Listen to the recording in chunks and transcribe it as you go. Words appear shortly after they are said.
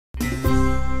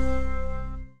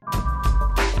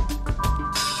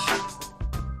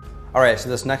All right, so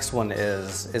this next one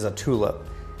is a tulip.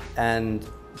 And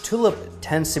tulip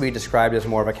tends to be described as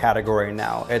more of a category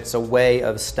now. It's a way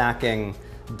of stacking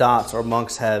dots or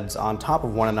monk's heads on top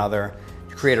of one another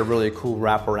to create a really cool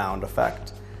wraparound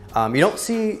effect. You don't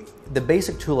see the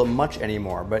basic tulip much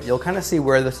anymore, but you'll kind of see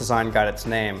where this design got its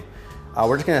name.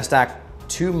 We're just gonna stack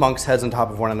 2 monk's heads on top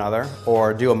of one another,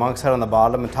 or do a monk's head on the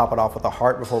bottom and top it off with a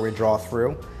heart before we draw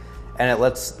through. And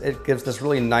it gives this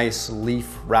really nice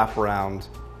leaf wraparound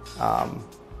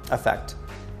effect.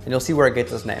 And you'll see where it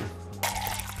gets its name.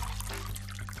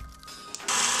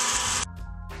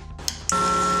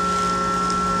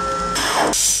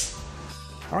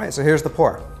 All right, so here's the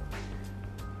pour.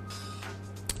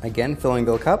 Again, filling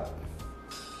the cup.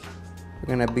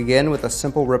 We're gonna begin with a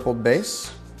simple rippled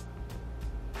base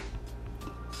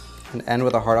and end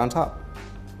with a heart on top.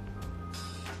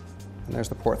 And there's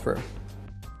the pour through.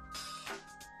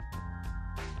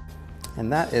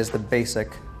 And that is the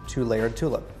basic 2-layered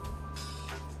tulip.